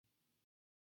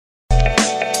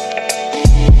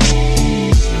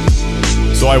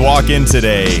I walk in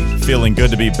today feeling good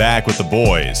to be back with the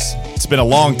boys. It's been a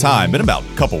long time. Been about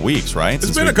a couple weeks, right?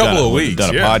 It's been a couple of weeks.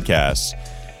 Done a podcast.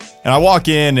 And I walk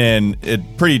in and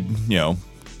it pretty,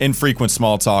 infrequent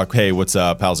small talk. Hey, what's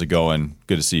up? How's it going?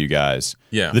 Good to see you guys.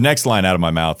 Yeah. The next line out of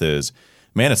my mouth is,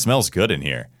 man, it smells good in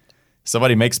here.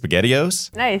 Somebody make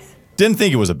SpaghettiOs? Nice. Didn't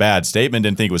think it was a bad statement.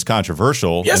 Didn't think it was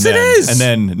controversial. Yes, and then, it is. And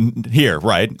then here,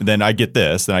 right? Then I get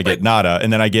this. Then I get nada.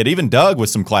 And then I get even Doug with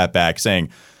some clapback saying,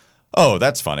 oh,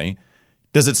 that's funny.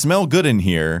 Does it smell good in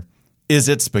here? Is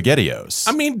it SpaghettiOs?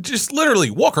 I mean, just literally,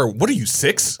 Walker, what are you,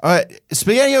 6?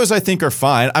 SpaghettiOs, I think, are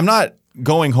fine. I'm not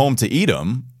going home to eat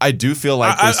them. I do feel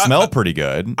like they smell pretty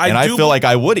good. I feel like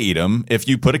I would eat them if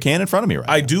you put a can in front of me right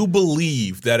now. I do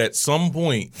believe that at some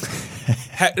point,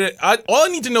 all I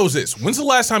need to know is this. When's the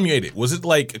last time you ate it? Was it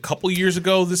like a couple years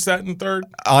ago, this, that, and third?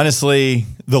 Honestly,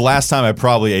 the last time I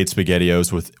probably ate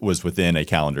SpaghettiOs was within a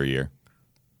calendar year.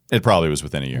 It probably was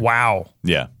within a year. Wow.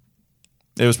 Yeah.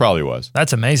 It probably was.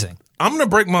 That's amazing. I'm going to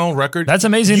break my own record. That's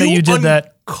amazing that you did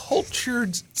that.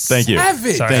 Cultured Thank you.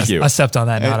 savage. Sorry, Thank you. I stepped on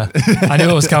that, Nada. I knew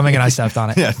it was coming and I stepped on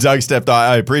it. Yeah, Doug stepped on.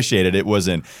 I appreciate it. It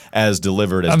wasn't as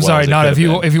delivered as I'm well sorry, as it Nada. could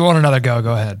have been. If you want another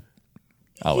go ahead.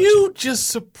 I'll let You just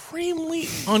supremely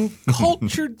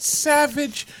uncultured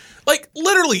savage. Like,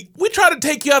 literally, we try to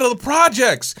take you out of the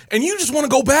projects, and you just want to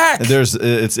go back.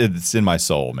 It's in my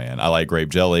soul, man. I like grape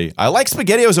jelly. I like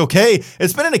SpaghettiOs. Okay,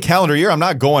 it's been in a calendar year. I'm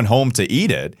not going home to eat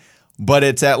it, but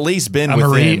it's at least been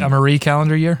within. A Marie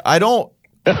calendar year. I don't.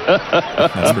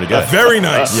 That's pretty good. Very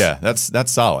nice. Yeah,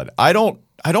 that's solid. I don't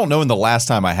know when the last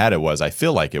time I had it was. I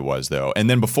feel like it was, though. And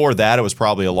then before that, it was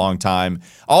probably a long time.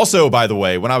 Also, by the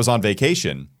way, when I was on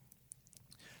vacation,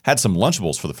 had some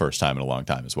Lunchables for the first time in a long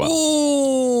time as well.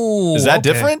 Ooh, Is that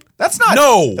different? That's not.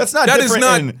 No, that's not that is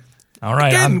different. not- All right,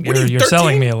 Again, what are you, you're 13?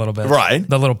 selling me a little bit. Right.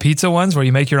 The little pizza ones where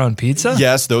you make your own pizza?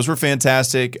 Yes, those were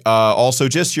fantastic. Also,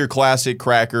 just your classic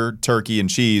cracker, turkey, and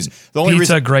cheese. The only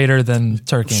Pizza reason, greater than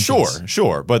turkey and cheese.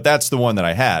 Sure. But that's the one that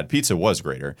I had. Pizza was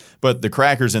greater. But the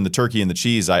crackers and the turkey and the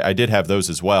cheese, I did have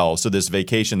those as well. So this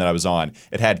vacation that I was on,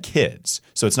 it had kids.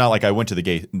 So it's not like I went to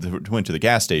the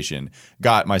gas station,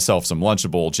 got myself some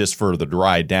Lunchable just for the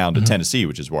ride down to Tennessee,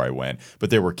 which is where I went.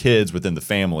 But there were kids within the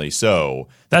family, so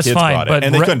That's kids fine, brought it, but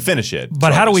and they couldn't finish it. But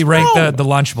So how do we I rank just- the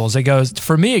Lunchables?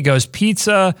 It goes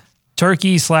pizza,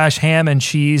 turkey / ham and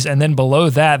cheese, and then below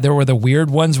that there were the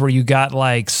weird ones where you got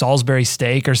like Salisbury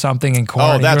steak or something and corn.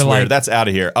 Oh, and that's you were weird. like, That's out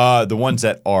of here. The ones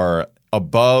that are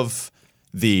above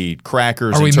the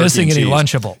crackers. Are and we turkey missing and any cheese.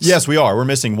 Lunchables? Yes, we are. We're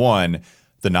missing one.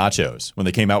 The nachos. When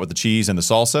they came out with the cheese and the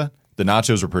salsa, the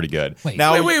nachos were pretty good. Wait.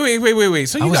 Now, Wait.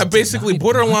 So you got basically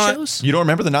borderline. Nachos? you don't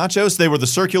remember the nachos? They were the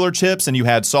circular chips, and you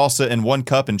had salsa in one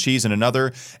cup and cheese in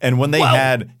another. And when they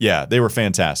they were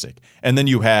fantastic. And then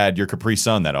you had your Capri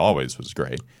Sun that always was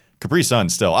great. Capri Sun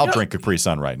still. I'll drink Capri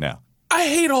Sun right now. I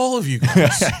hate all of you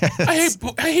guys.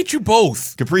 I hate you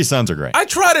both. Capri Suns are great. I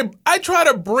try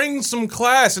to bring some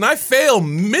class, and I fail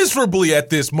miserably at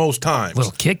this most times.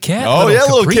 Little Kit Kat. Oh, yeah, a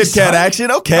little Capri Kit Kat Sun?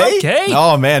 action. Okay.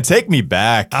 Oh, man, take me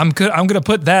back. I'm gonna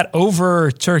put that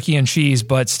over turkey and cheese,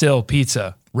 but still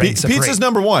pizza. Pizza's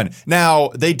number one. Now,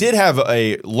 they did have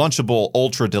a Lunchable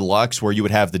Ultra Deluxe where you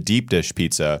would have the deep dish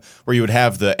pizza, where you would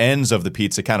have the ends of the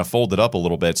pizza kind of folded up a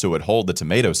little bit so it would hold the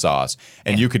tomato sauce,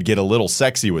 and you could get a little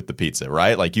sexy with the pizza,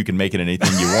 right? Like you can make it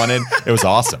anything you wanted. It was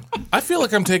awesome. I feel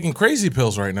like I'm taking crazy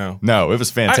pills right now. No, it was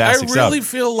fantastic I really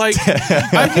stuff. feel like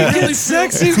I can really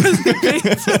sexy with the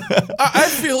pizza. I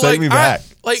feel Take me back.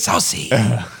 Saucy.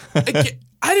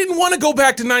 I didn't want to go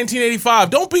back to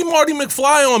 1985. Don't be Marty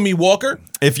McFly on me, Walker.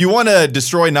 If you want to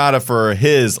destroy Nada for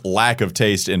his lack of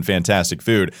taste in fantastic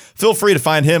food, feel free to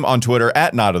find him on Twitter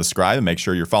at Nada the Scribe, and make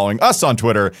sure you're following us on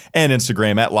Twitter and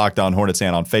Instagram at Locked On Hornets,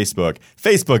 and on Facebook,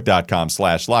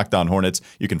 facebook.com/Locked On Hornets.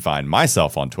 You can find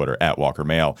myself on Twitter at Walker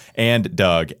Mail and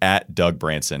Doug at Doug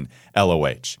Branson,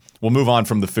 LOH. We'll move on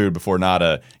from the food before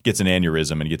Nada gets an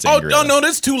aneurysm and gets angry. Oh, no,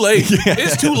 that's too late.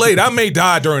 It's too late. I may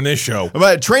die during this show.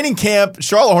 But training camp,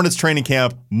 Charlotte Hornets training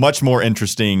camp, much more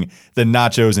interesting than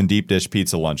nachos and deep dish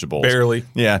pizza Lunchables. Barely.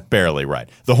 Yeah, barely, right.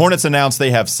 The Hornets announced they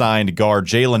have signed guard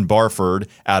Jalen Barford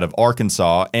out of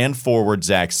Arkansas and forward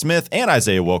Zach Smith and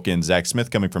Isaiah Wilkins. Zach Smith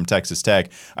coming from Texas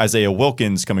Tech, Isaiah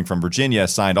Wilkins coming from Virginia,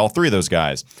 signed all three of those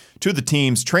guys to the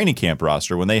team's training camp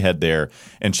roster when they head there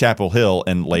in Chapel Hill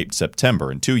in late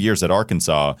September. In 2 years at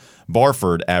Arkansas,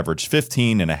 Barford averaged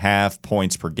 15.5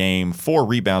 points per game, 4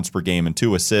 rebounds per game, and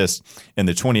 2 assists in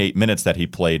the 28 minutes that he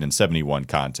played in 71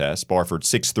 contests. Barford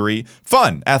 6'3",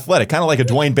 fun, athletic, kind of like a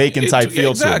Dwayne Bacon type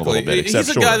feel to him a little bit. He's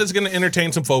a guy that's going to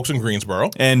entertain some folks in Greensboro.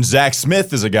 And Zach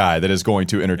Smith is a guy that is going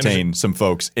to entertain some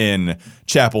folks in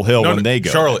Chapel Hill when they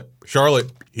go.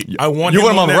 Charlotte. I want You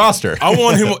want him on the roster. I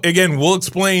want him again. We'll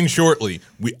explain shortly.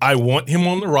 I want him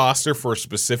on the roster for a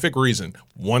specific reason.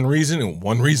 One reason and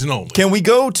one reason only. Can we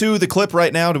go to the clip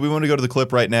right now? Do we want to go to the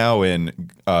clip right now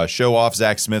and show off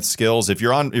Zach Smith's skills? If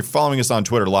you're following us on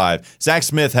Twitter Live, Zach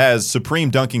Smith has supreme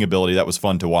dunking ability. That was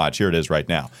fun to watch. Here it is right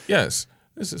now. Yes.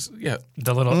 This is The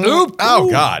little oop. Oh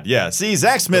God, yeah. See,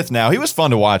 Zach Smith now, he was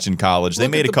fun to watch in college. They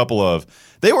made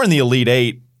they were in the Elite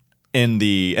Eight in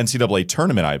the NCAA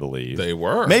tournament, I believe. They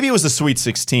were. Maybe it was the Sweet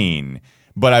 16,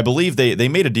 but I believe they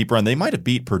made a deep run. They might have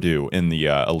beat Purdue in the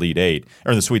Elite Eight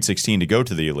or in the Sweet 16 to go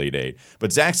to the Elite Eight.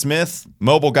 But Zach Smith,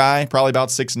 mobile guy, probably about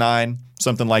 6'9",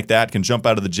 something like that, can jump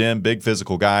out of the gym, big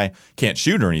physical guy, can't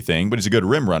shoot or anything, but he's a good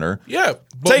rim runner. Yeah.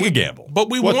 Take a gamble. But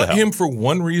we What the want hell? him for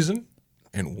one reason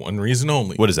and one reason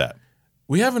only. What is that?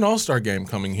 We have an All-Star game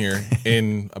coming here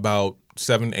in about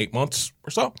 7-8 months or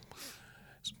so.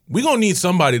 We're going to need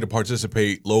somebody to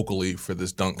participate locally for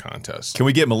this dunk contest. Can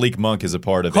we get Malik Monk as a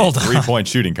part of Hold a on. three-point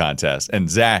shooting contest and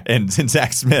Zach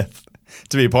Smith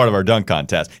to be a part of our dunk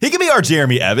contest? He can be our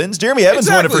Jeremy Evans. Jeremy Evans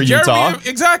won it for Utah.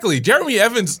 Exactly. Jeremy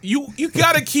Evans, you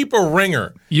got to keep a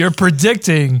ringer. You're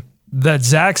predicting that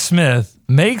Zach Smith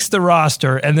makes the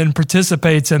roster and then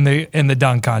participates in the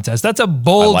dunk contest. That's a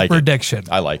bold prediction.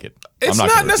 I like it. It's I'm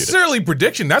not gonna refute necessarily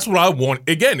prediction. That's what I want.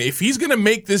 Again, if he's going to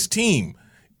make this team,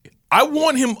 I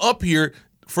want him up here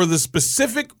for the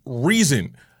specific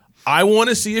reason. I want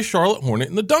to see a Charlotte Hornet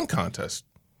in the dunk contest.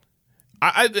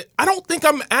 I don't think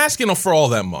I'm asking for all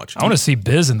that much. I want to see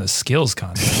Biz in the skills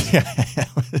contest.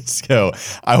 Let's go.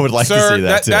 I would like to see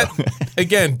that too.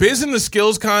 Again, Biz in the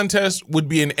skills contest would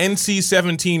be an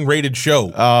NC-17 rated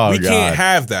show. Oh, we God. can't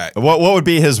have that. What would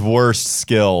be his worst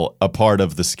skill a part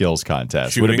of the skills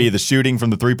contest? Would it Shooting. be the shooting from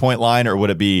the three-point line, or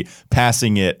would it be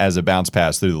passing it as a bounce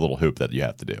pass through the little hoop that you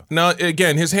have to do? Now,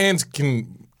 again, his hands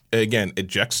can,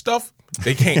 eject stuff.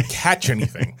 They can't catch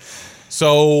anything.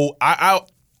 So,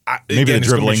 Maybe again, the it's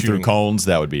gonna be dribbling through shooting. cones,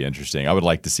 that would be interesting. I would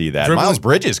like to see that. Dribbling- Miles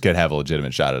Bridges could have a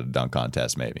legitimate shot at a dunk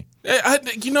contest, maybe. I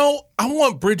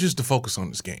want Bridges to focus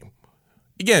on this game.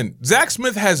 Again, Zach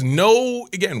Smith has you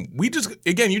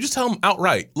just tell him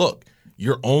outright, look,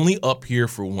 you're only up here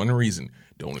for one reason.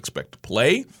 Don't expect to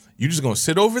play. You're just going to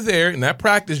sit over there in that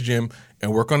practice gym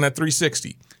and work on that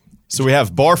 360. So we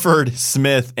have Barford,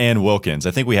 Smith, and Wilkins.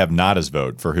 I think we have Nada's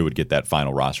vote for who would get that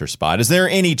final roster spot. Is there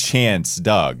any chance,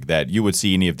 Doug, that you would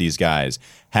see any of these guys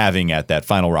having at that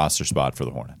final roster spot for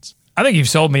the Hornets? I think you've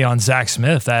sold me on Zach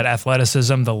Smith, that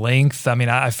athleticism, the length. I mean,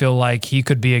 I feel like he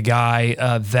could be a guy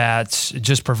that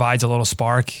just provides a little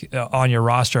spark on your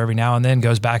roster every now and then,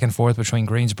 goes back and forth between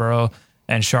Greensboro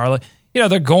and Charlotte.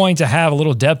 They're going to have a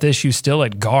little depth issue still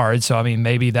at guard, so I mean,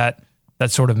 maybe that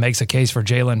sort of makes a case for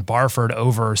Jalen Barford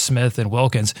over Smith and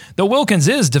Wilkins. Though Wilkins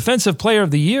is Defensive Player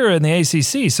of the Year in the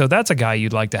ACC, so that's a guy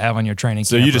you'd like to have on your training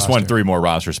So camp you just want roster. 3 more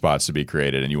roster spots to be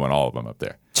created, and you want all of them up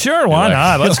there. Sure, why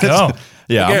not? Let's go.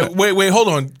 Yeah. Again, wait, hold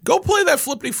on. Go play that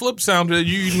flippity flip sound that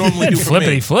you normally do for me.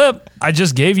 Flippity flip. I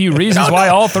just gave you reasons why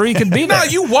all 3 could be there. No,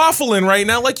 you waffling right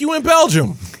now like you in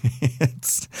Belgium.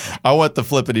 I want the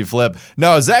flippity flip.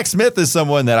 No, Zach Smith is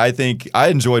someone that I think I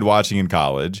enjoyed watching in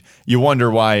college. You wonder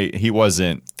why he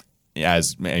wasn't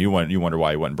you wonder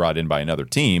why he wasn't brought in by another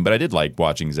team, but I did like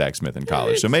watching Zach Smith in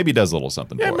college. So maybe he does a little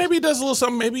something for us. Maybe he does a little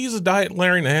something. Maybe he's a diet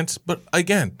Larry Nance. But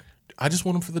again, I just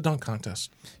want him for the dunk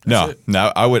contest. That's it.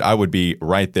 No, I would be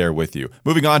right there with you.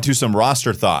 Moving on to some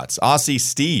roster thoughts. Aussie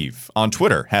Steve on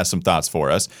Twitter has some thoughts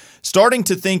for us. Starting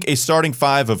to think a starting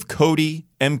 5 of Cody,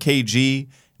 MKG,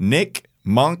 Nick,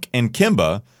 Monk, and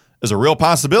Kimba is a real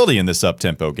possibility in this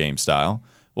up-tempo game style.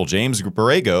 Will James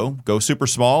Borrego go super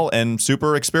small and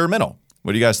super experimental?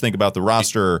 What do you guys think about the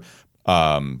roster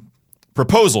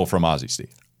proposal from Aussie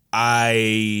Steve?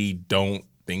 I don't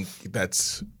think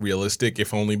that's realistic,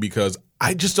 if only because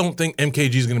I just don't think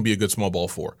MKG is going to be a good small ball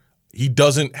 4. He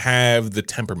doesn't have the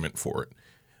temperament for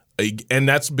it. And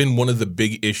that's been one of the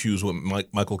big issues with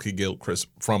Michael Kidd-Gilchrist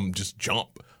from just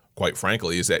jump, quite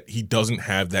frankly, is that he doesn't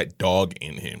have that dog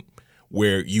in him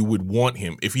where you would want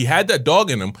him. If he had that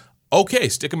dog in him, okay,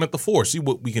 stick him at the 4, see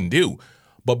what we can do.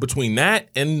 But between that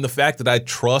and the fact that I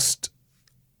trust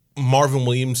Marvin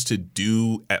Williams to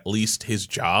do at least his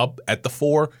job at the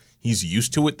 4, he's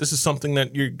used to it. This is something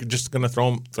that you're just going to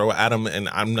throw at him, and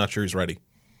I'm not sure he's ready.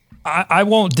 I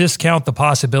won't discount the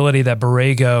possibility that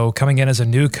Borrego, coming in as a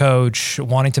new coach,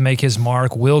 wanting to make his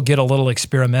mark, will get a little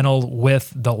experimental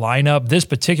with the lineup. This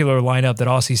particular lineup that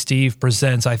Aussie Steve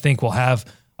presents, I think, will have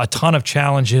a ton of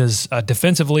challenges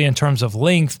defensively in terms of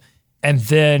length. And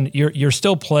then you're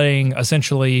still playing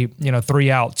essentially, 3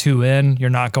 out, 2 in.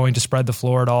 You're not going to spread the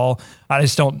floor at all. I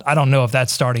don't know if that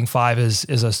starting 5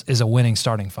 is a winning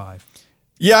starting 5.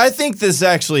 Yeah, I think this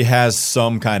actually has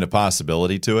some kind of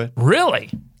possibility to it.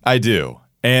 Really? I do.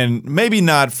 And maybe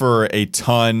not for a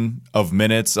ton of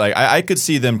minutes. I could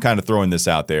see them kind of throwing this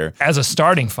out there. As a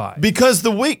starting five. Because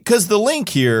the link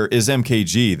here is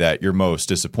MKG that you're most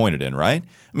disappointed in, right?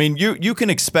 I mean, you can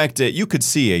expect it. You could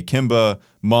see a Kimba,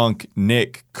 Monk,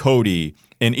 Nick, Cody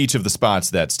in each of the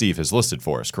spots that Steve has listed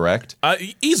for us, correct?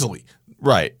 Easily.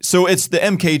 Right. So it's the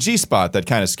MKG spot that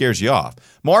kind of scares you off.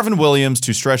 Marvin Williams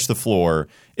to stretch the floor,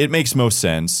 it makes most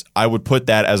sense. I would put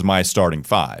that as my starting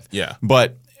five. Yeah.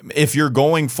 But if you're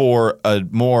going for a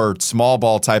more small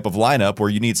ball type of lineup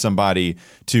where you need somebody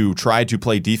to try to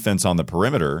play defense on the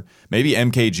perimeter, maybe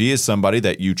MKG is somebody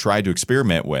that you try to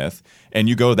experiment with and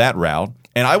you go that route.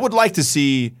 And I would like to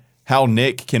see how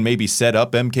Nick can maybe set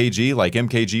up MKG, like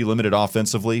MKG limited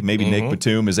offensively. Maybe Nick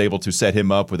Batum is able to set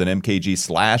him up with an MKG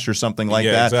slash or something like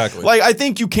that. Exactly. Like, I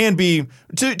think you can be,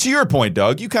 to your point,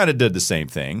 Doug, you kind of did the same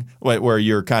thing where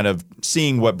you're kind of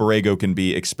seeing what Borrego can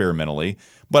be experimentally.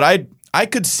 But I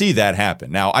could see that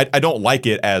happen. Now, I don't like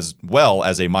it as well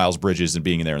as a Miles Bridges and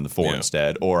being in there in the 4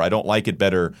 instead, or I don't like it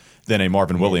better than a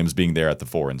Marvin Williams being there at the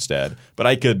 4 instead. But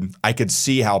I could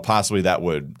see how possibly that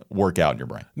would work out in your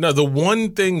brain. No, the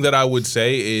one thing that I would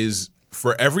say is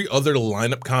for every other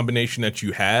lineup combination that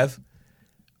you have,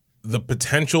 the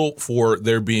potential for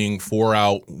there being 4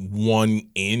 out, 1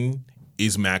 in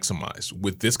is maximized.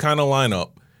 With this kind of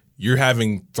lineup, you're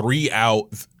having 3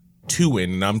 out, 2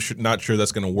 in, and I'm not sure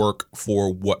that's going to work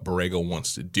for what Borrego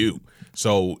wants to do.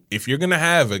 So if you're going to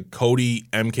have a Cody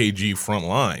MKG front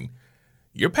line,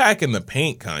 you're packing the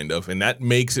paint kind of, and that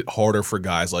makes it harder for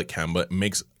guys like Kemba. It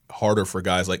makes harder for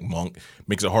guys like Monk,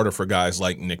 makes it harder for guys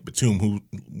like Nick Batum, who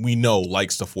we know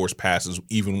likes to force passes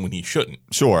even when he shouldn't.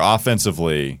 Sure,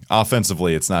 offensively,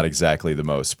 it's not exactly the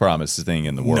most promising thing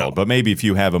in the world. No. But maybe if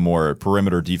you have a more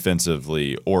perimeter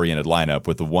defensively oriented lineup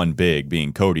with the one big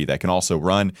being Cody that can also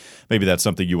run, maybe that's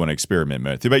something you want to experiment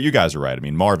with. But you guys are right. I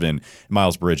mean, Marvin,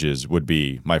 Miles Bridges would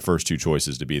be my first 2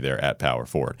 choices to be there at power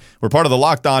forward. We're part of the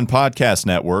Locked On Podcast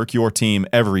Network, your team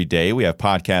every day. We have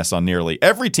podcasts on nearly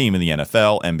every team in the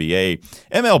NFL, NBA,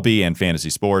 MLB, and fantasy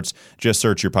sports. Just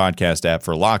search your podcast app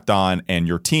for Locked On and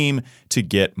your team to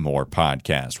get more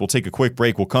podcasts. We'll take a quick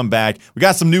break. We'll come back. We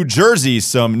got some new jerseys,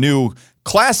 some new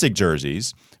classic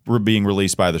jerseys were being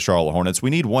released by the Charlotte Hornets. We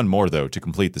need one more, though, to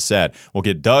complete the set. We'll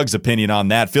get Doug's opinion on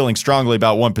that, feeling strongly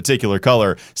about one particular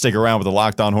color. Stick around with the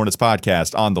Locked On Hornets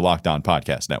podcast on the Locked On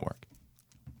Podcast Network.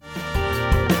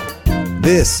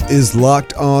 This is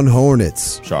Locked On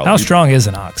Hornets. Charlotte, How strong is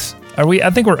an ox? I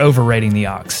think we're overrating the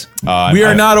ox. We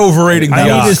are not overrating the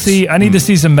ox. I need to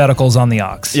see some medicals on the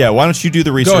ox. Yeah, why don't you do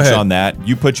the research ahead. on that?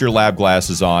 You put your lab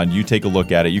glasses on. You take a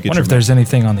look at it. You get Wonder your if there's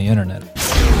anything on the internet.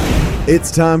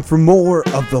 It's time for more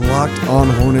of the Locked On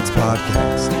Hornets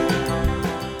podcast.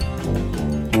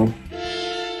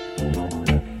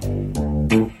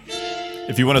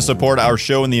 If you want to support our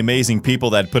show and the amazing people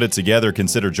that put it together,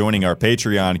 consider joining our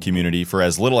Patreon community. For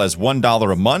as little as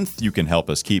 $1 a month, you can help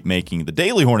us keep making the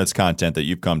daily Hornets content that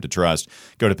you've come to trust.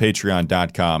 Go to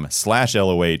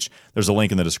patreon.com/LOH. There's a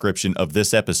link in the description of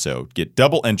this episode. Get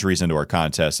double entries into our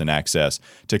contest and access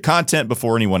to content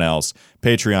before anyone else.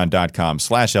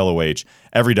 Patreon.com/LOH.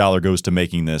 Every dollar goes to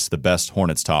making this the best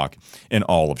Hornets talk in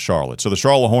all of Charlotte. So the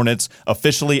Charlotte Hornets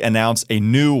officially announced a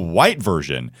new white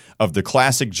version of the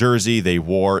classic jersey they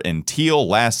wore in teal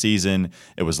last season.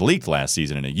 It was leaked last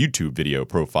season in a YouTube video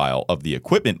profile of the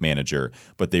equipment manager,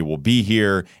 but they will be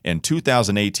here in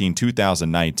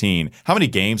 2018-2019. How many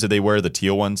games did they wear the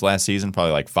teal ones last season?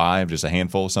 Probably like 5, just a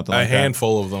handful, something like that. A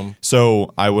handful of them.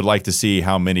 So I would like to see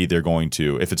how many they're going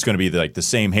to, if it's going to be like the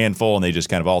same handful and they just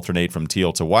kind of alternate from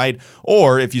teal to white, or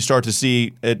if you start to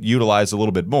see it utilized a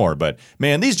little bit more. But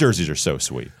man, these jerseys are so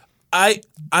sweet.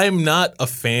 I'm not a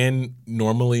fan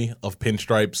normally of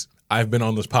pinstripes. I've been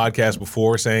on this podcast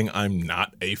before saying I'm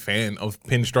not a fan of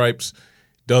pinstripes.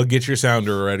 Doug, get your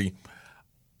sounder ready.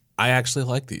 I actually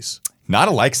like these. Not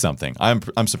a like something. I'm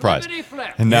surprised.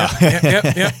 No.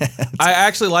 Yeah. I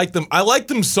actually like them. I like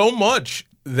them so much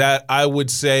that I would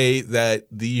say that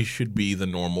these should be the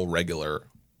normal, regular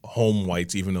home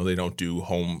whites, even though they don't do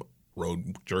home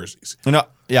road jerseys. No,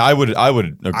 yeah, I would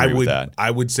agree with that. I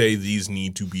would say these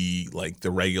need to be like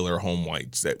the regular home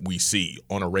whites that we see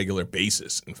on a regular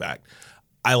basis. In fact,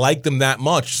 I like them that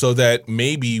much so that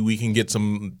maybe we can get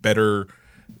some better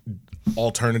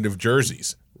alternative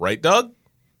jerseys. Right, Doug?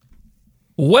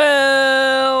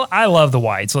 Well, I love the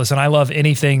whites. Listen, I love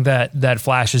anything that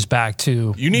flashes back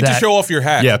to. You need to show off your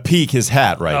hat. Yeah, peek his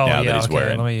hat now that he's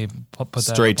wearing. Let me put that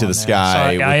straight to the there.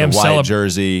 sky with the white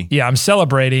jersey. Yeah, I'm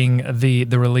celebrating the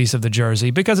release of the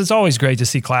jersey because it's always great to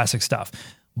see classic stuff.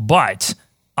 But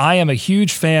I am a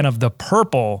huge fan of the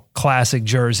purple classic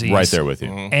jerseys. Right there with you.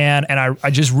 And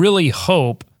I just really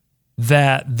hope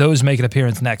that those make an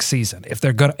appearance next season. If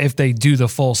they do the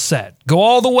full set. Go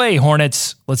all the way,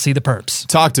 Hornets. Let's see the perps.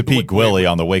 Talked to Pete Gwilly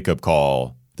on the wake-up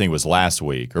call, I think it was last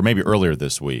week, or maybe earlier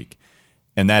this week.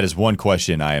 And that is one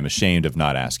question I am ashamed of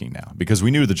not asking now, because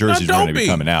we knew the jerseys were going to be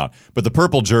coming out. But the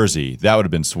purple jersey, that would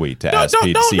have been sweet to ask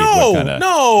Pete to see what kind of.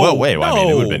 Well, wait, I mean,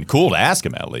 it would have been cool to ask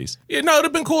him at least. Yeah, no, it would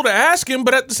have been cool to ask him,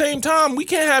 but at the same time, we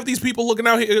can't have these people looking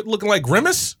out here looking like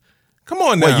Grimace. Come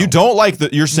on now. Wait, you don't like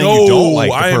you're saying you don't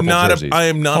like the purple jerseys? I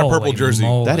am not a purple jersey.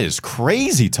 Moly. That is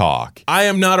crazy talk. I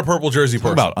am not a purple jersey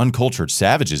person. Talk about uncultured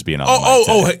savages being on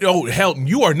the mic today. Hell,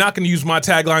 you are not going to use my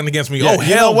tagline against me. Yeah, hell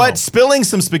you know what? no. Spilling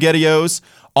some SpaghettiOs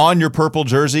on your purple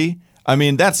jersey. I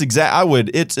mean, that's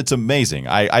it's amazing.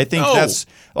 I think that's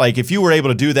like, if you were able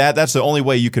to do that, that's the only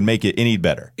way you can make it any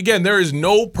better. Again, there is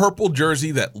no purple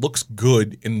jersey that looks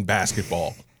good in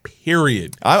basketball.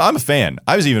 Period. I'm a fan.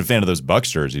 I was even a fan of those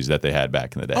Bucks jerseys that they had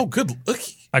back in the day. Oh, good. Look.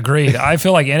 Agreed. I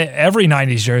feel like every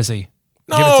 90s jersey.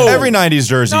 No. Every 90s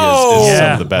jersey is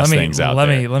some of the best things out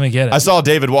there. Let me get it. I saw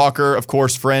David Walker, of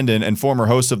course, friend and former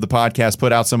host of the podcast,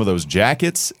 put out some of those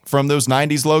jackets from those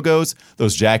 90s logos.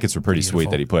 Those jackets were pretty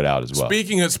sweet that he put out as well.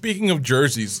 Speaking of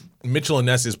jerseys, Mitchell &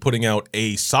 Ness is putting out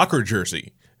a soccer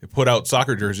jersey. They put out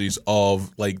soccer jerseys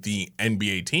of like the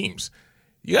NBA teams.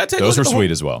 You gotta take those were sweet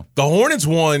as well. The Hornets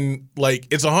one, like,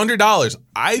 it's $100.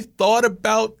 I thought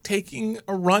about taking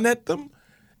a run at them.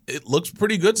 It looks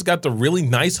pretty good. It's got the really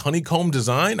nice honeycomb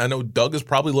design. I know Doug is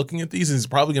probably looking at these and he's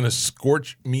probably going to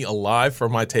scorch me alive for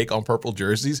my take on purple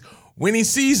jerseys when he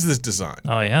sees this design.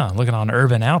 Oh, yeah. Looking on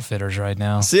Urban Outfitters right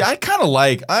now. See, I kind of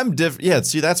like, I'm different. Yeah,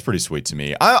 see, that's pretty sweet to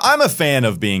me. I'm a fan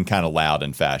of being kind of loud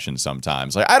in fashion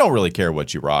sometimes. Like, I don't really care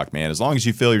what you rock, man. As long as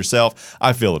you feel yourself,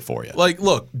 I feel it for you. Like,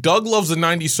 look, Doug loves the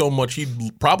 90s so much,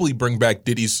 he'd probably bring back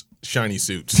Diddy's shiny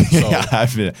suits. So.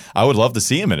 Yeah, I would love to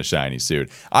see him in a shiny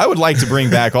suit. I would like to bring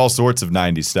back all sorts of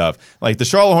 90s stuff, like the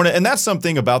Charlotte Hornets. And that's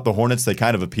something about the Hornets that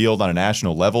kind of appealed on a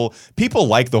national level. People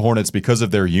like the Hornets because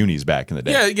of their unis back in the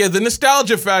day. Yeah, the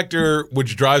nostalgia factor,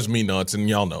 which drives me nuts, and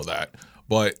y'all know that.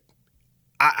 But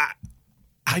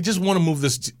I just want to move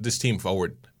this team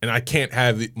forward, and I can't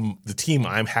have the team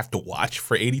I have to watch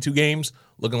for 82 games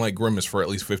looking like Grimace for at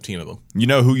least 15 of them. You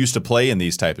know who used to play in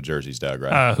these type of jerseys, Doug,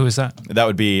 right? Who is that? That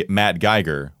would be Matt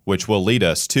Geiger, which will lead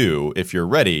us to, if you're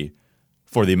ready,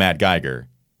 for the Matt Geiger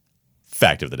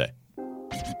fact of the day.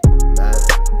 Matt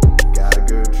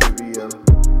Geiger trivia.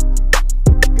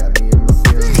 Got me in my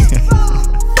feelings.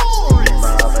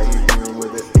 Bob, how you dealing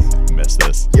with it? Missed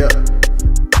this. Yeah.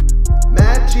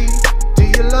 Matt G, do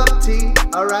you love T?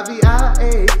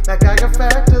 R-I-V-I-A. Matt Geiger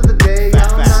fact of the day.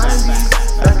 All 90s.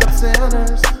 Backup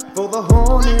centers for the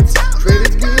Hornets.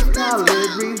 Traded gift Khaled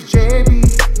Reeves,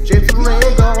 JB. James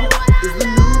Borrego is the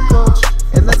new coach.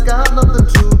 And that's got nothing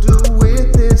to do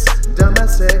with this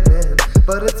dumbass segment.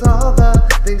 But it's all the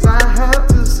things I have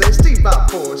to say. Steve Bob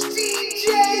Force. DJ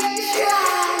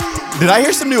Jack. Did I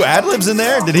hear some new ad-libs in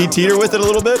there? Did he teeter with it a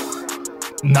little bit?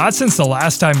 Not since the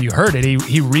last time you heard it. He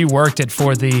reworked it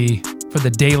for the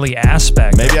daily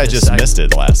aspect. Maybe I just missed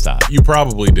it last time. You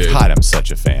probably did. God, I'm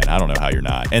such a fan. I don't know how you're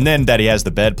not. And then that he has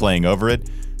the bed playing over it.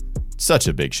 Such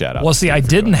a big shout out. Well, see, I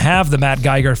didn't have the Matt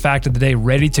Geiger fact of the day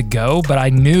ready to go, but I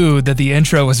knew that the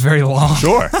intro was very long.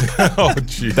 Sure. Oh,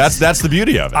 geez. That's the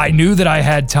beauty of it. I knew that I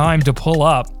had time to pull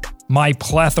up my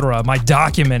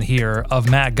document here of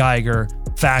Matt Geiger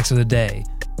facts of the day.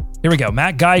 Here we go.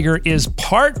 Matt Geiger is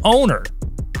part owner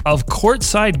of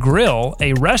Courtside Grill,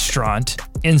 a restaurant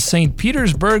in St.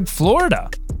 Petersburg, Florida.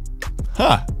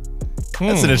 Huh.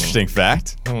 That's an interesting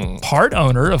fact. Part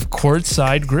owner of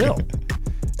Courtside Grill.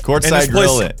 Courtside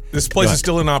Grill. This place is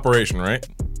still in operation, right?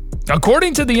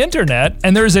 According to the internet,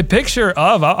 and there's a picture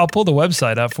of, I'll pull the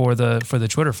website up for the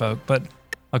Twitter folk, but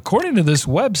according to this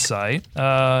website,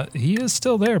 he is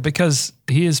still there because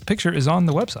his picture is on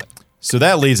the website. So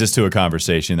that leads us to a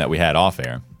conversation that we had off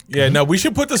air. Yeah, no, we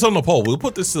should put this on the poll. We'll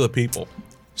put this to the people.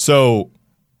 So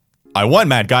I want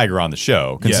Matt Geiger on the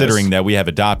show, considering that we have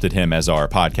adopted him as our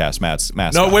podcast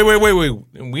mascot. No, wait.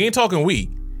 We ain't talking we.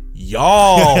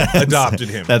 Y'all adopted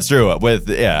him. That's true. I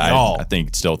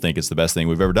still think it's the best thing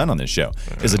we've ever done on this show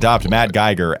is adopt Matt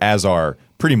Geiger as our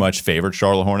pretty much favorite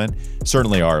Charlotte Hornet.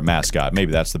 Certainly our mascot.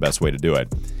 Maybe that's the best way to do it.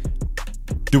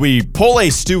 Do we pull a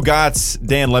Stu Gatz,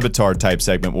 Dan Le Batard type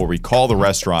segment where we call the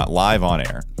restaurant live on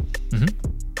air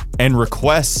and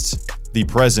request the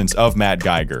presence of Matt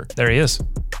Geiger? There he is.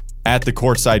 At the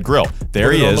Courtside Grill.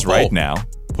 There he is right now.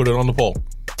 Put it on the poll.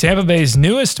 Tampa Bay's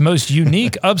newest, most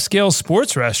unique upscale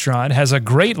sports restaurant has a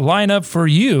great lineup for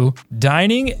you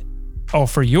dining. Oh,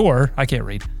 for your, I can't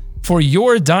read. for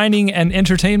your dining and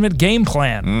entertainment game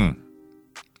plan.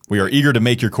 We are eager to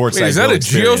make your courtside Wait, is that grill a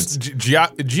experience.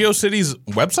 GeoCities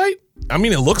website? I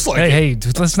mean, it looks like it. Hey,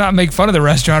 let's not make fun of the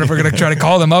restaurant if we're going to try to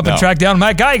call them up and track down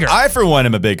Matt Geiger. I, for one,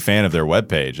 am a big fan of their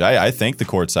webpage. I thank the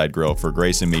Courtside Grill for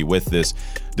gracing me with this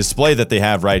display that they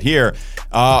have right here.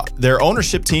 Their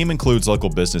ownership team includes local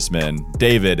businessman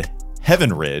David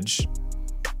Heavenridge,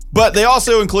 but they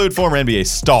also include former NBA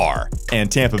star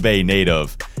and Tampa Bay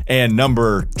native and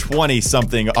number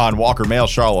 20-something on Walker Mail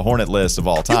Charlotte Hornet list of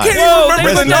all time. can't even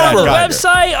remember Mr. the Matt number. Geiger.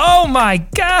 Website? Oh, my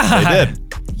God. They did.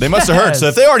 They must have heard. So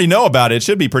if they already know about it, it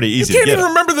should be pretty easy You can't to get even it.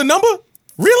 remember the number?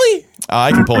 Really?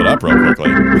 I can pull it up real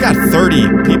quickly. We got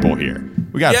 30 people here.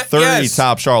 We got Yeah, 30 yes.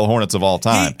 top Charlotte Hornets of all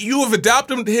time. You have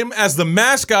adopted him as the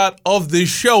mascot of this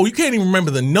show. You can't even remember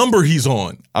the number he's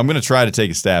on. I'm going to try to take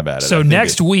a stab at it. So I think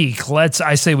next week,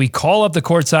 I say we call up the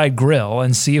Courtside Grill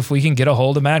and see if we can get a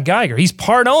hold of Matt Geiger. He's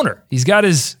part owner. He's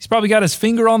probably got his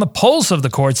finger on the pulse of the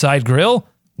Courtside Grill.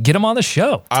 Get him on the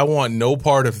show. I want no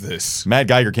part of this. Matt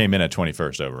Geiger came in at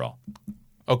 21st overall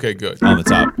Okay, good. on the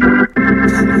top.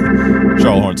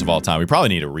 Charlotte Hornets of all time. We probably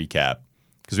need a recap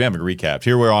because we haven't recapped.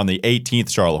 Here we're on the 18th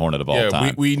Charlotte Hornet of all Yeah,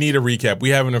 time. we need a recap. We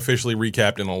haven't officially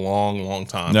recapped in a long, long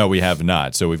time. No, we have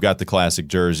not. So we've got the classic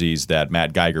jerseys that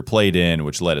Matt Geiger played in,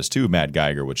 which led us to Matt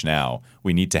Geiger, which now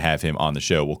we need to have him on the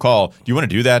show. We'll call. Do you want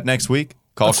to do that next week?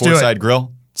 Call Let's do Courtside it.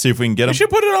 Grill. See if we can get You him. should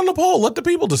put it on the poll. Let the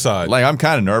people decide. Like, I'm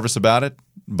kind of nervous about it,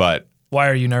 but Why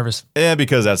are you nervous?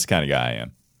 because that's the kind of guy I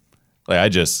am. Like, I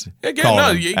just call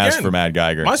him, ask for Matt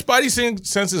Geiger. My spidey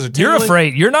senses are You're tingling.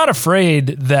 afraid. You're not afraid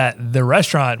that the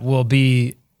restaurant will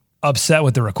be upset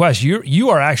with the request. You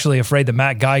are actually afraid that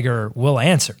Matt Geiger will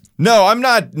answer. No, I'm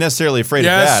not necessarily afraid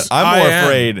Yes, of that. I'm more I am.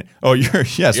 afraid. Oh, you're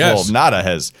yes. Well, Nada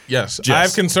has. Yes, just I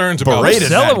have concerns about berated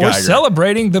this. Matt We're Geiger.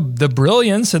 celebrating the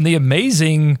brilliance and the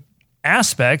amazing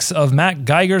aspects of Matt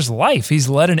Geiger's life. He's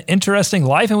led an interesting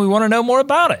life, and we want to know more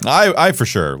about it. I for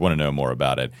sure want to know more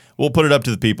about it. We'll put it up to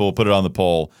the people, put it on the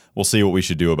poll. We'll see what we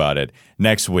should do about it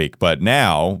next week. But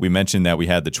now we mentioned that we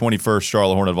had the 21st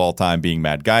Charlotte Hornet of all time being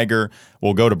Matt Geiger.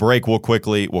 We'll go to break real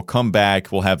quickly. We'll come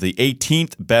back. We'll have the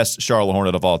 18th best Charlotte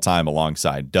Hornet of all time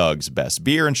alongside Doug's best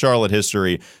beer in Charlotte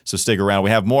history. So stick around. We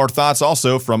have more thoughts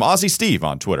also from Aussie Steve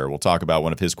on Twitter. We'll talk about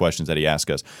one of his questions that he asked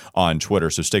us on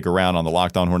Twitter. So stick around on the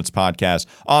Locked On Hornets podcast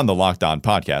on the Locked On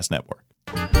Podcast Network.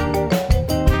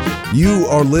 You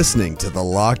are listening to the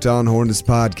Locked On Hornets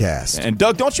podcast. And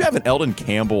Doug, don't you have an Eldon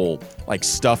Campbell like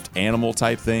stuffed animal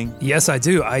type thing? Yes, I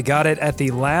do. I got it at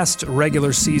the last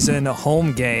regular season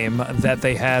home game that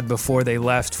they had before they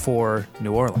left for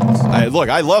New Orleans. I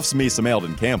love me some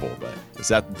Eldon Campbell, but is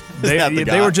that the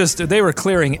guy? They were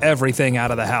clearing everything out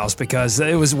of the house because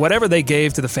it was whatever they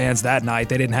gave to the fans that night.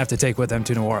 They didn't have to take with them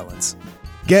to New Orleans.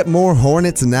 Get more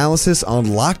Hornets analysis on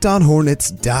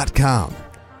LockedOnHornets.com.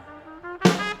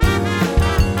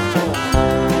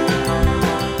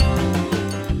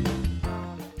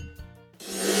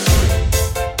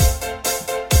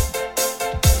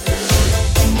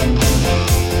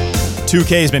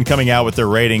 $2K has been coming out with their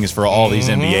ratings for all these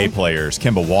NBA players.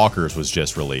 Kemba Walker's was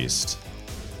just released.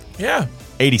 Yeah,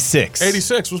 86.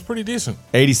 86 was pretty decent.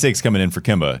 86 coming in for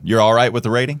Kemba. You're all right with the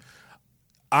rating?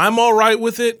 I'm all right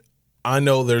with it. I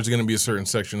know there's going to be a certain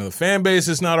section of the fan base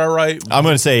that's not all right. I'm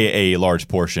going to say a large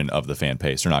portion of the fan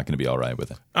base are not going to be all right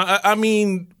with it. I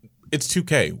mean, it's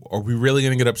 2K. Are we really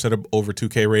going to get upset over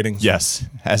 2K ratings? Yes,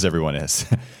 as everyone is.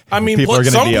 I mean, people are going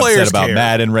to some be upset players about care.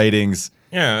 Madden ratings.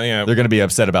 Yeah. They're going to be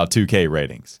upset about 2K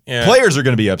ratings. Yeah. Players are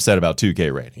going to be upset about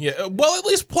 2K ratings. Yeah, well, at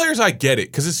least players, I get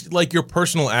it, because it's like your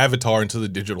personal avatar into the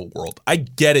digital world. I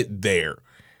get it there.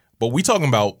 But we talking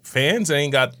about fans that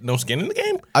ain't got no skin in the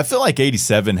game? I feel like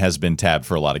 87 has been tabbed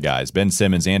for a lot of guys. Ben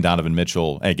Simmons and Donovan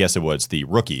Mitchell. I guess it was the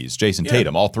rookies. Jason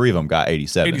Tatum. All three of them got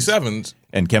 87. 87s.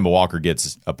 And Kemba Walker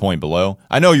gets a point below.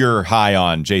 I know you're high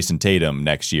on Jason Tatum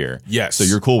next year. Yes. So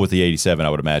you're cool with the 87, I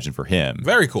would imagine, for him.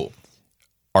 Very cool.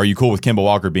 Are you cool with Kemba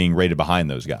Walker being rated behind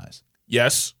those guys?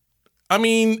 Yes. I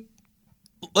mean,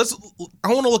 I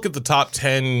want to look at the top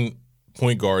 10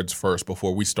 point guards first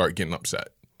before we start getting upset.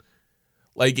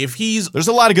 Like, if he's... There's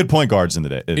a lot of good point guards in the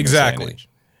day. Exactly.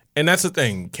 And that's the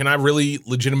thing. Can I really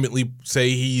legitimately say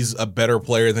he's a better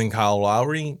player than Kyle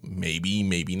Lowry? Maybe,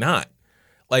 maybe not.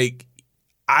 Like,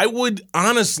 I would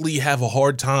honestly have a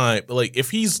hard time. Like,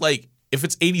 if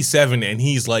it's 87 and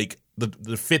he's like the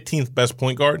 15th best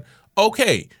point guard,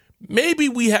 okay, maybe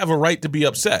we have a right to be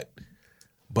upset.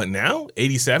 But now,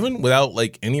 87 without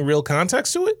like any real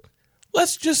context to it?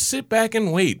 Let's just sit back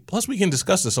and wait. Plus, we can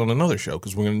discuss this on another show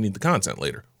because we're going to need the content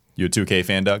later. You a 2K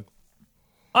fan, Doug?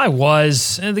 I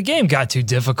was. And the game got too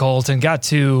difficult and got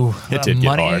too It did get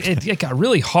money. hard. It got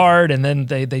really hard, and then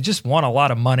they just want a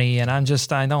lot of money, and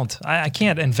I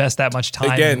can't invest that much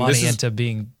time Again, and money this is- into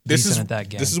being This decent is at that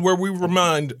game. This is where we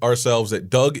remind ourselves that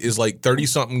Doug is like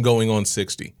 30-something going on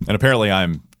 60. And apparently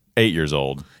I'm 8 years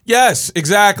old Yes,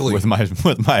 exactly. with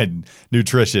my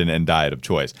nutrition and diet of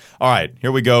choice. All right,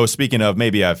 here we go. Speaking of,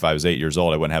 maybe if I was 8 years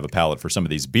old, I wouldn't have a palate for some of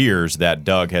these beers that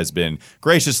Doug has been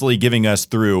graciously giving us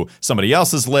through somebody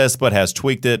else's list, but has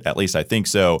tweaked it. At least I think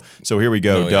so. So here we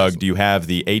go, No, he Doug. hasn't. Do you have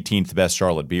the 18th best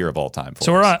Charlotte beer of all time for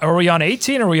So us? are we on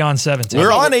 18 or are we on 17?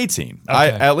 We're on 18.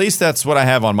 Okay. At least that's what I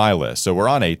have on my list. So we're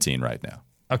on 18 right now.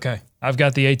 Okay. I've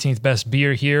got the 18th best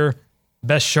beer here.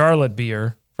 Best Charlotte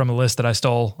beer from a list that I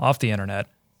stole off the internet.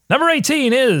 Number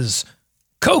 18 is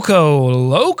Coco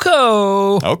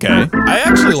Loco. Okay. I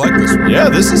actually like this one. Yeah,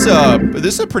 this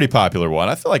is a pretty popular one.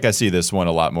 I feel like I see this one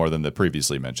a lot more than the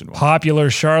previously mentioned one. Popular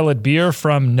Charlotte beer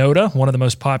from Noda, one of the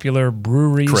most popular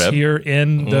breweries Crib. here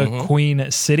in the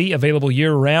Queen City, available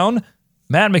year round.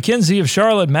 Matt McKenzie of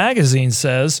Charlotte Magazine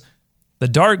says, the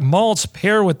dark malts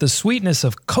pair with the sweetness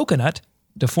of coconut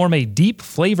to form a deep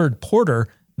flavored porter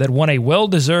that won a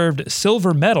well-deserved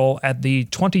silver medal at the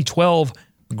 2012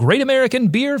 Great American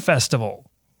Beer Festival.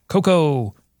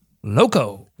 Coco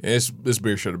Loco. This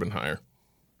beer should have been higher.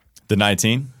 The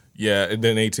 19? Yeah, and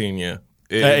then 18, yeah.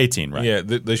 18, right. Yeah,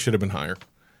 they should have been higher.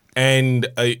 And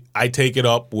I take it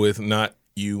up with not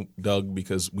you, Doug,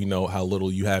 because we know how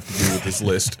little you have to do with this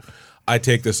list. I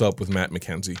take this up with Matt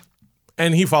McKenzie.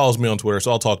 And he follows me on Twitter,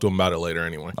 so I'll talk to him about it later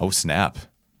anyway. Oh, snap.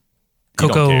 You don't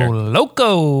Coco care.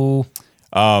 Loco.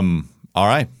 All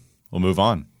right. We'll move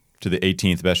on to the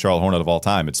 18th best Charlotte Hornet of all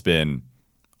time. It's been,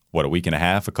 what, a week and a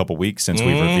half, a couple weeks since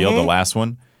we've revealed the last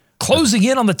one. Closing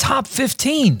in on the top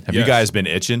 15. Have you Yes. guys been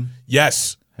itching?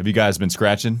 Yes. Have you guys been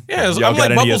scratching? Yeah, Y'all I'm got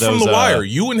like any of Bubbles from those, The Wire.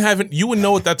 You wouldn't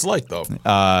know what that's like, though.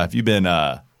 have you been,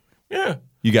 Yeah.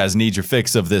 you guys need your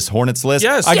fix of this Hornets list?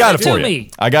 Yes. I got it Give it for to you.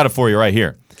 me. I got it for you right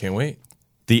here. Can't wait.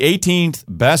 The 18th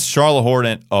best Charlotte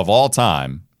Hornet of all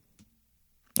time,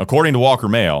 according to Walker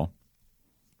Mail,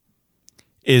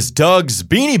 is Doug's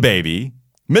Beanie Baby,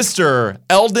 Mr.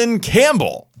 Eldon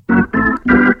Campbell.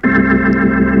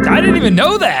 I didn't even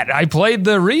know that. I played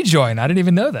the rejoin. I didn't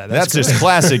even know that. That's good. just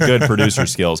classic good producer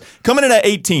skills. Coming in at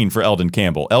 18 for Eldon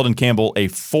Campbell. Eldon Campbell, a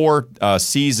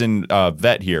four-season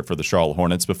vet here for the Charlotte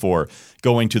Hornets before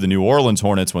going to the New Orleans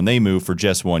Hornets when they moved for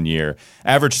just 1 year.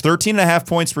 Averaged 13.5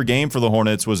 points per game for the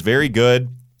Hornets, was very good.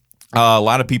 A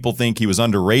lot of people think he was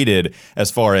underrated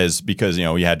as far as because,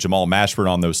 you had Jamal Mashburn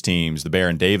on those teams, the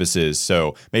Baron Davises.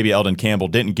 So maybe Eldon Campbell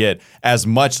didn't get as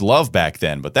much love back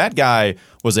then. But that guy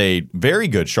was a very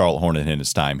good Charlotte Hornet in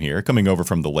his time here, coming over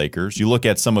from the Lakers. You look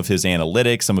at some of his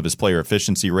analytics, some of his player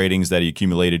efficiency ratings that he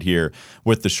accumulated here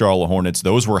with the Charlotte Hornets.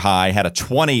 Those were high. Had a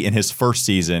 20 in his first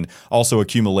season. Also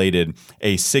accumulated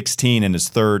a 16 in his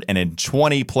third and a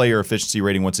 20 player efficiency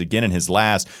rating once again in his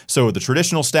last. So the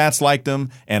traditional stats liked him.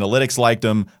 Analytics liked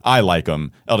him. I like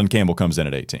him. Eldon Campbell comes in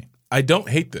at 18. I don't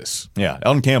hate this. Yeah,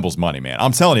 Eldon Campbell's money, man.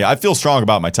 I'm telling you, I feel strong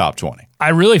about my top 20. I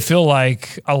really feel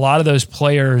like a lot of those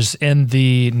players in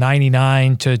the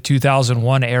 99 to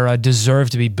 2001 era deserve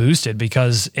to be boosted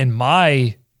because in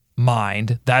my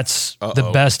mind, that's the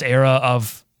best era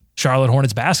of Charlotte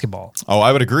Hornets basketball. Oh,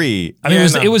 I would agree. I mean,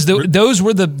 those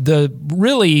were the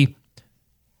really,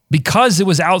 because it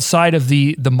was outside of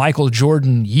the Michael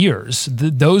Jordan years,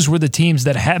 those were the teams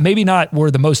that had maybe not were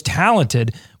the most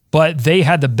talented, but they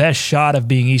had the best shot of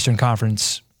being Eastern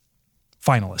Conference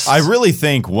finalists. I really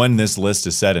think when this list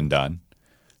is said and done,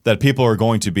 that people are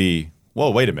going to be,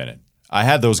 whoa, wait a minute. I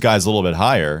had those guys a little bit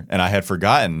higher, and I had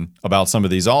forgotten about some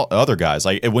of these other guys.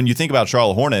 Like when you think about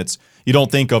Charlotte Hornets, you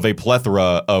don't think of a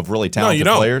plethora of really talented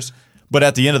players. But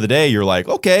at the end of the day, you're like,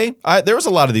 okay, there was a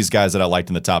lot of these guys that I liked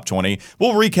in the top 20.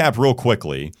 We'll recap real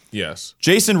quickly. Yes.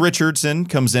 Jason Richardson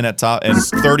comes in at top and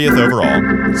 30th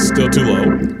overall. Still too low.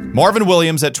 Marvin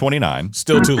Williams at 29.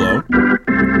 Still too low.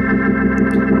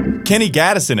 Kenny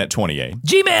Gaddison at 28.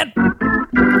 G-Man.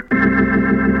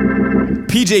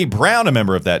 PJ Brown, a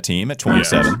member of that team, at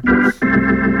 27.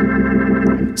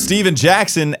 Steven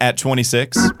Jackson at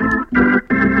 26.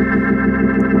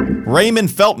 Raymond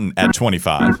Felton at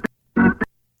 25.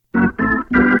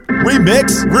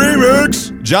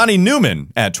 Remix! Johnny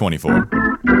Newman at 24.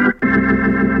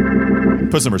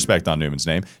 Put some respect on Newman's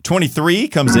name. 23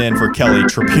 comes in for Kelly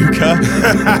Tripucka.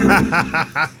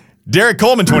 Derek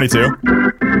Coleman, 22.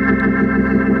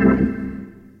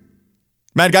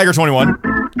 Matt Geiger, 21.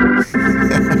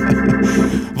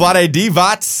 Vlade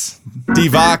Divac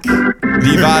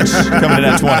coming in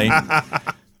at 20.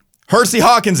 Hersey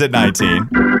Hawkins at 19.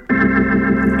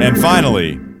 And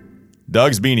finally,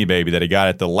 Doug's Beanie Baby that he got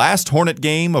at the last Hornet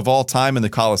game of all time in the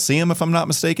Coliseum, if I'm not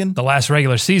mistaken. The last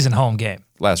regular season home game.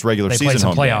 Last regular They season played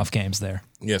some home playoff game. games there.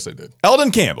 Yes, I did.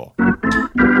 Eldon Campbell.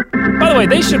 By the way,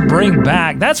 they should bring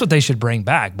back, that's what they should bring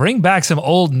back. Bring back some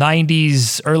old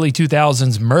 90s, early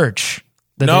 2000s merch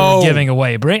that they were giving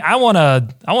away. I want a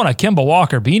Kemba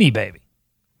Walker Beanie Baby.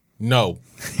 No.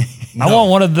 I want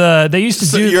one of they used to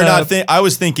So do you're the, not. I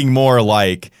was thinking more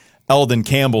like Eldon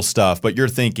Campbell stuff, but you're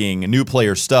thinking new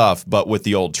player stuff, but with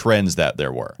the old trends that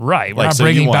there were. Right. We're Like, not so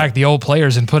you bringing want- back the old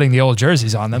players and putting the old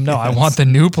jerseys on them. No, I want the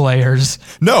new players.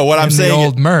 No, what I'm and the saying,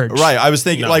 old merch. Right. I was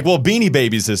thinking like, well, Beanie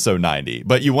Babies is so 90,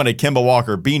 but you want a Kemba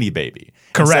Walker Beanie Baby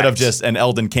instead of Correct. just an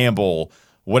Eldon Campbell.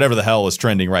 Whatever the hell is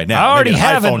trending right now. I already Maybe an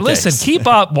have it. iPhone Listen, case. keep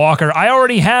up, Walker. I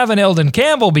already have an Eldon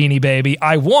Campbell Beanie Baby.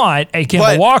 I want a Kemba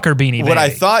But Walker Beanie Baby. What I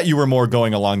thought you were more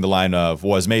going along the line of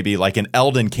was maybe like an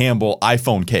Eldon Campbell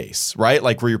iPhone case, right?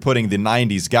 Like where you're putting the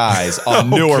 90s guys on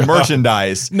newer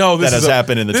merchandise No, this that has is a-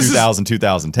 happened in the this is-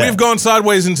 2010. We've gone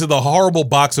sideways into the horrible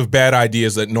box of bad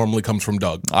ideas that normally comes from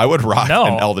Doug. I would rock No.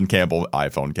 an Eldon Campbell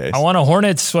iPhone case. I want a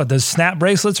Hornets, the snap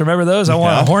bracelets? Remember those? I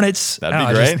want Yeah. a Hornets. That'd be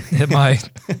I great. just hit my.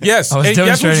 Yes, I was and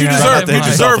that's what demonstrating you that. deserve. Hit You my-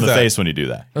 yourself deserve in the that. face when you do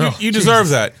that. You deserve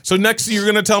that. So next you're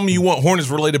going to tell me you want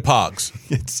Hornets-related pogs.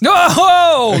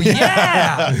 Oh,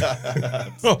 yeah.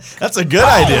 That's a good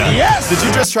idea. Yes. Did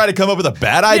you just try to come up with a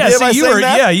bad idea Yeah, by so saying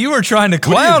that? you were trying to What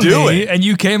are clown you me, doing? and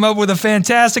you came up with a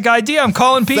fantastic idea. I'm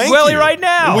calling Pete Thank Welly you. right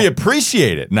now. We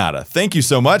appreciate it, Nada. Thank you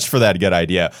so much for that good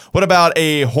idea. What about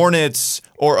a Hornets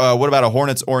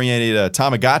oriented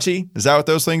Tamagotchi? Is that what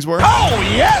those things were?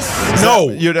 No.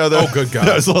 You know, Oh, good God.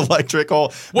 those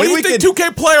electrical. What do Maybe you we think could-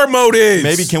 2K player mode is?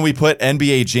 Maybe can we put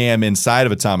NBA Jam inside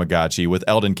of a Tamagotchi with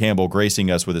Eldon Campbell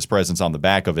gracing us with his presence on the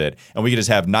back of it, and we could just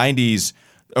have 90s,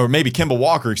 or maybe Kemba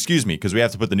Walker, excuse me, because we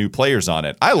have to put the new players on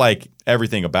it. I like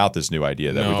everything about this new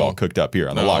idea that we've all cooked up here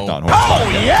on the No. Locked On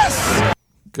Hornets podcast.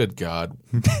 Good God.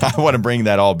 I want to bring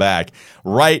that all back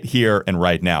right here and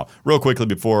right now. Real quickly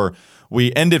before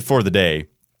we end it for the day,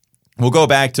 we'll go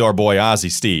back to our boy Ozzie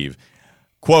Steve.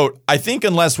 Quote, I think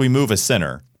unless we move a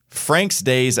center, Frank's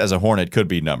days as a Hornet could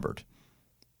be numbered.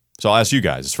 So I'll ask you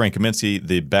guys, is Frank Kaminsky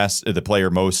the player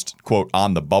most, quote,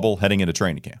 on the bubble heading into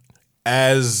training camp?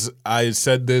 As I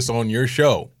said this on your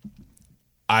show,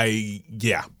 I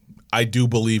do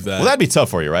believe that. Well, that'd be tough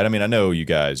for you, right? I mean, I know you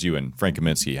and Frank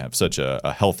Kaminsky have such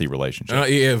a healthy relationship.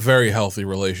 Yeah, very healthy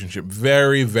relationship.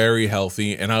 Very, very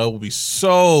healthy. And I will be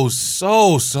so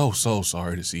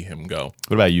sorry to see him go.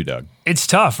 What about you, Doug? It's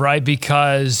tough, right?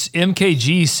 Because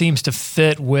MKG seems to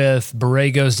fit with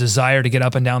Borrego's desire to get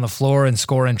up and down the floor and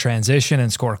score in transition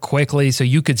and score quickly. So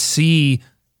you could see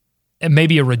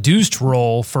maybe a reduced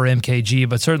role for MKG,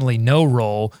 but certainly no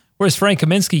role. Whereas Frank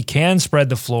Kaminsky can spread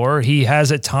the floor. He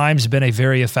has at times been a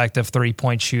very effective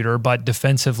three-point shooter, but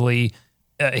defensively,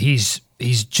 he's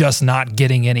just not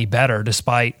getting any better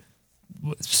despite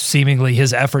seemingly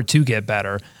his effort to get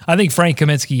better. I think Frank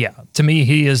Kaminsky, to me,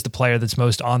 he is the player that's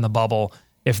most on the bubble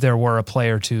if there were a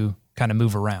player to kind of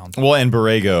move around. Well, and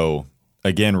Borrego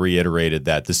again reiterated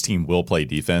that this team will play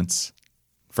defense.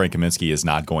 Frank Kaminsky is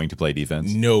not going to play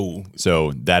defense. No.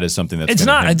 So that is something that's It's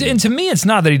gonna not, hit and to me, it's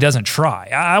not that he doesn't try.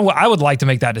 I would like to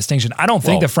make that distinction. I don't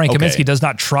think Well, that Frank okay. Kaminsky does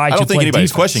not try to I play don't think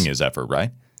anybody's defense. questioning his effort,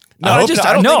 right? No, I I hope- just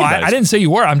I don't no, think I anybody's- didn't say you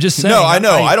were. I'm just saying. No, I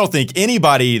know. I don't think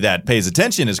anybody that pays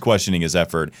attention is questioning his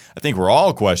effort. I think we're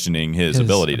all questioning his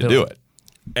ability to do it.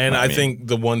 And I I mean- think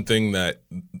the one thing that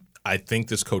I think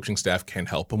this coaching staff can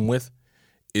help him with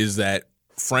is that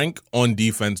Frank on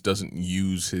defense doesn't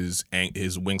use his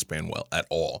wingspan well at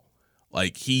all.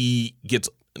 Like he gets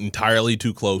entirely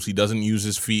too close. He doesn't use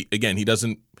his feet. Again, he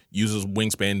doesn't use his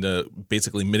wingspan to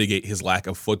basically mitigate his lack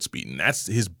of foot speed. And that's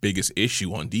his biggest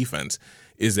issue on defense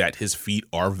is that his feet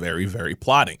are very, very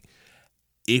plodding.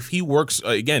 If he works,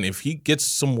 again, if he gets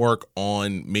some work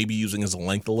on maybe using his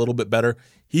length a little bit better,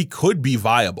 he could be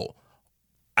viable.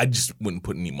 I just wouldn't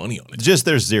put any money on it. Just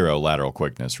there's zero lateral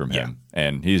quickness from him,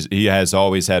 and he has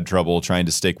always had trouble trying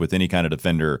to stick with any kind of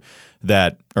defender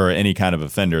that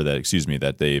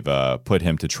they've put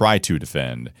him to try to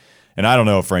defend. And I don't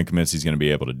know if Frank Kaminsky's going to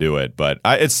be able to do it, but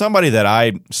it's somebody that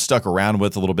I stuck around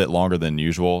with a little bit longer than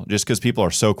usual, just because people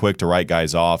are so quick to write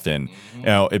guys off, and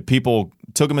people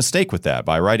took a mistake with that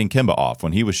by writing Kemba off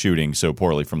when he was shooting so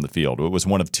poorly from the field. It was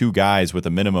one of two guys with a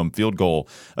minimum field goal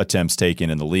attempts taken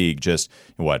in the league just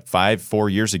 4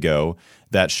 years ago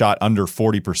that shot under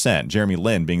 40%. Jeremy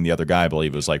Lin being the other guy, I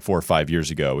believe it was like 4 or 5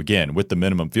 years ago. Again, with the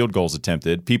minimum field goals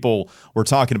attempted, people were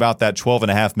talking about that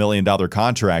 $12.5 million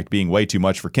contract being way too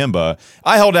much for Kemba.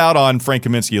 I held out on Frank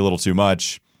Kaminsky a little too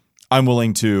much. I'm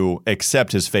willing to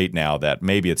accept his fate now that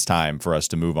maybe it's time for us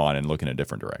to move on and look in a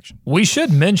different direction. We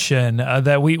should mention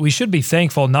that we should be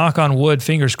thankful, knock on wood,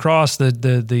 fingers crossed, that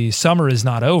the summer is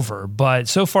not over. But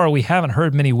so far, we haven't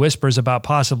heard many whispers about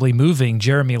possibly moving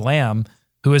Jeremy Lamb,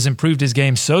 who has improved his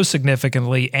game so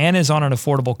significantly and is on an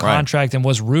affordable contract and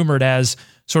was rumored as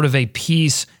sort of a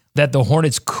piece that the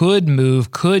Hornets could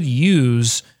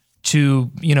use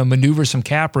to, maneuver some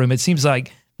cap room. It seems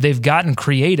like they've gotten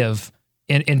creative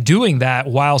in doing that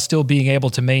while still being able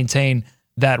to maintain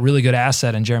that really good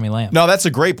asset in Jeremy Lamb. No, that's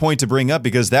a great point to bring up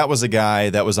because that was a guy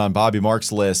that was on Bobby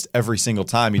Marks' list every single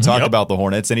time he talked about the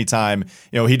Hornets. Anytime,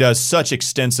 he does such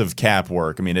extensive cap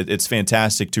work. I mean, it's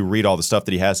fantastic to read all the stuff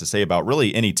that he has to say about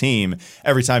really any team.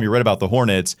 Every time you read about the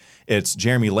Hornets, it's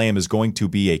Jeremy Lamb is going to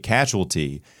be a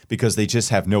casualty because they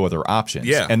just have no other options.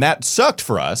 Yeah. And that sucked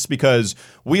for us because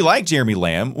we like Jeremy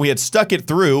Lamb. We had stuck it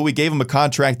through. We gave him a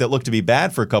contract that looked to be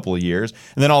bad for a couple of years.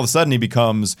 And then all of a sudden he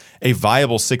becomes a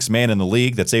viable sixth man in the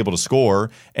league that's able to score.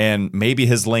 And maybe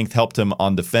his length helped him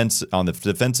on the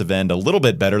defensive end a little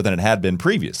bit better than it had been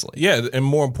previously. Yeah, and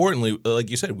more importantly, like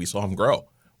you said, we saw him grow.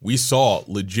 We saw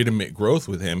legitimate growth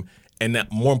with him. And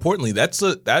that, more importantly, that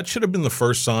should have been the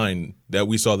first sign that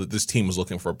we saw that this team was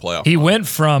looking for a playoff. He went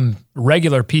from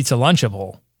regular pizza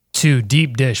Lunchable to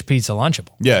deep dish pizza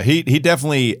Lunchable. Yeah, he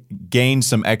definitely gained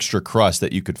some extra crust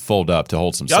that you could fold up to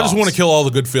hold some sauce. Y'all just want to kill all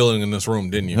the good feeling in this room,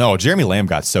 didn't you? No, Jeremy Lamb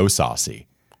got so saucy.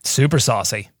 Super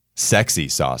saucy. Sexy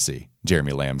saucy.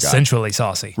 Jeremy Lamb got. Sensually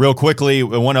saucy. Real quickly,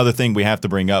 one other thing we have to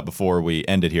bring up before we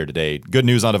end it here today. Good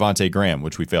news on Devontae Graham,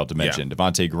 which we failed to mention. Yeah.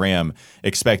 Devontae Graham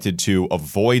expected to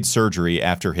avoid surgery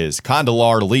after his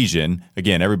condylar lesion.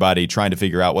 Again, everybody trying to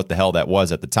figure out what the hell that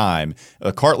was at the time.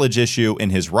 A cartilage issue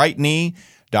in his right knee.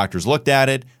 Doctors looked at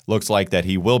it. Looks like that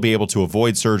he will be able to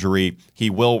avoid surgery. He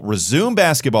will resume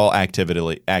basketball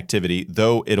activity,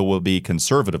 though it will be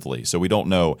conservatively. So we don't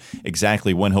know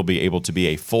exactly when he'll be able to be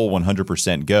a full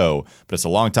 100% go, but it's a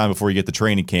long time before you get the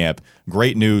training camp.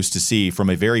 Great news to see from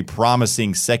a very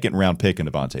promising second-round pick in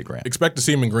Devontae Graham. Expect to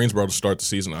see him in Greensboro to start the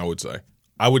season, I would say.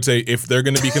 I would say if they're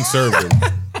going to be conservative,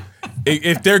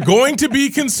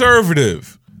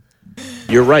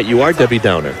 You're right, you are Debbie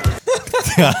Downer.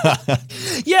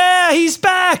 Yeah, he's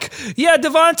back. Yeah,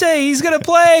 Devontae, he's going to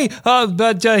play.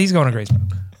 But he's going to Greensboro.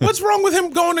 What's wrong with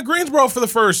him going to Greensboro for the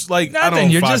first, Nothing. I don't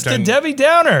know, You're just a Debbie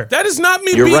Downer. That is not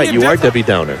me You're being right, you are Debbie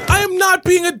Downer. I am not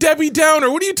being a Debbie Downer.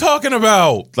 What are you talking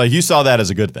about? Like, you saw that as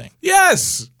a good thing.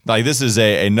 Yes. Like, this is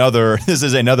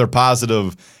another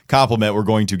positive compliment we're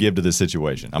going to give to this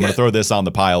situation. I'm going to throw this on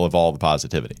the pile of all the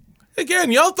positivity.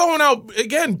 Again, y'all throwing out,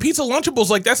 pizza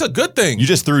Lunchables, that's a good thing. You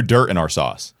just threw dirt in our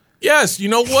sauce. Yes, you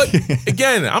know what?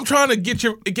 Again, I'm trying to get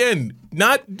you,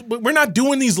 we're not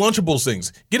doing these Lunchables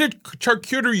things. Get a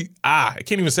charcuterie, I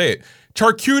can't even say it,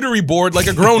 charcuterie board like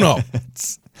a grown-up.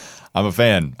 I'm a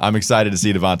fan. I'm excited to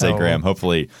see Devontae Graham.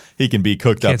 Hopefully he can be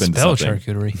cooked up into something.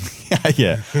 Charcuterie.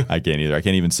 Yeah, I can't either. I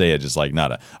can't even say it just like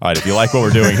nada. All right, if you like what we're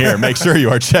doing here, make sure you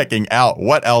are checking out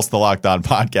what else the Locked On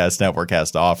Podcast Network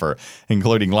has to offer,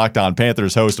 including Locked On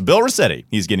Panthers host Bill Rossetti.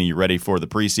 He's getting you ready for the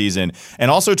preseason and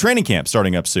also training camp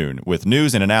starting up soon with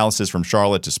news and analysis from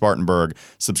Charlotte to Spartanburg.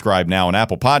 Subscribe now on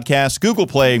Apple Podcasts, Google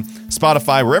Play,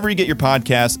 Spotify, wherever you get your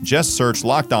podcasts. Just search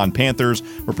Locked On Panthers.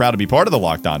 We're proud to be part of the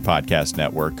Locked On Podcast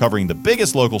Network, covering the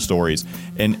biggest local stories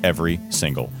in every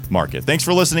single market. Thanks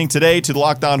for listening today to the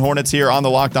Locked On Hornets here on the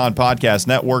Locked On Podcast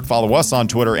Network. Follow us on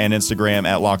Twitter and Instagram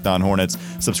at Locked On Hornets.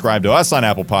 Subscribe to us on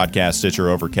Apple Podcasts, Stitcher,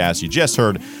 Overcast. You just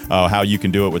heard how you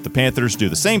can do it with the Panthers. Do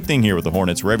the same thing here with the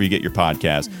Hornets wherever you get your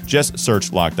podcasts. Just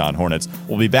search Locked On Hornets.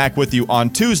 We'll be back with you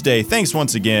on Tuesday. Thanks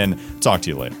once again. Talk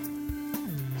to you later.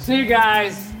 See you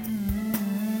guys.